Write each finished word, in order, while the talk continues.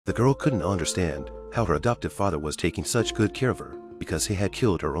The girl couldn't understand how her adoptive father was taking such good care of her, because he had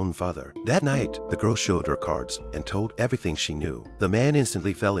killed her own father. That night, the girl showed her cards and told everything she knew. The man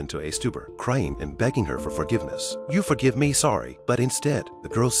instantly fell into a stupor, crying and begging her for forgiveness. "You forgive me, sorry." But instead, the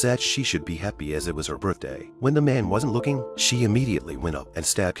girl said she should be happy as it was her birthday. When the man wasn't looking, she immediately went up and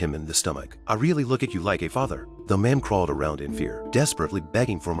stabbed him in the stomach. "I really look at you like a father." The man crawled around in fear, desperately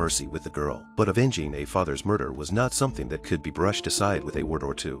begging for mercy with the girl. But avenging a father's murder was not something that could be brushed aside with a word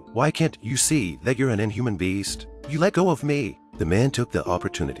or two. "Why can't you see that you're an inhuman beast? You let go of me." The man took the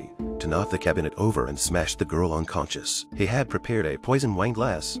opportunity to knock the cabinet over and smash the girl unconscious. He had prepared a poisoned wine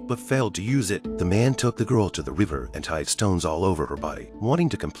glass, but failed to use it. The man took the girl to the river and tied stones all over her body, wanting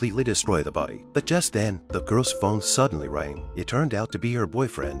to completely destroy the body. But just then, the girl's phone suddenly rang. It turned out to be her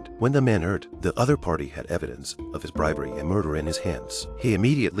boyfriend. When the man heard the other party had evidence of his bribery and murder in his hands, he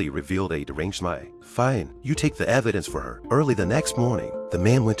immediately revealed a deranged lie. "Fine, you take the evidence for her." Early the next morning, the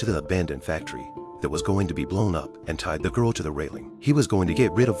man went to the abandoned factory that was going to be blown up and tied the girl to the railing. He was going to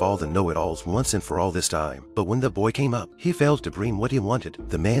get rid of all the know-it-alls once and for all this time. But when the boy came up, he failed to bring what he wanted.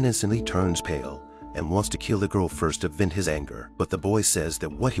 The man instantly turns pale and wants to kill the girl first to vent his anger. But the boy says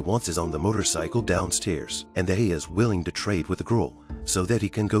that what he wants is on the motorcycle downstairs, and that he is willing to trade with the girl so that he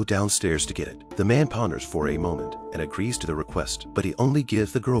can go downstairs to get it. The man ponders for a moment and agrees to the request, but he only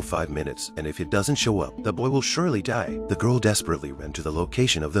gives the girl 5 minutes, and if it doesn't show up, the boy will surely die. The girl desperately ran to the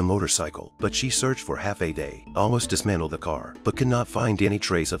location of the motorcycle, but she searched for half a day, almost dismantled the car, but could not find any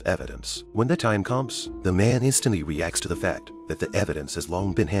trace of evidence. When the time comes, the man instantly reacts to the fact that the evidence has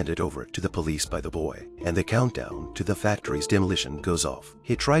long been handed over to the police by the boy, and the countdown to the factory's demolition goes off.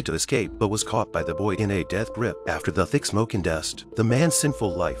 He tried to escape, but was caught by the boy in a death grip. After the thick smoke and dust, the man's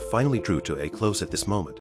sinful life finally drew to a close at this moment.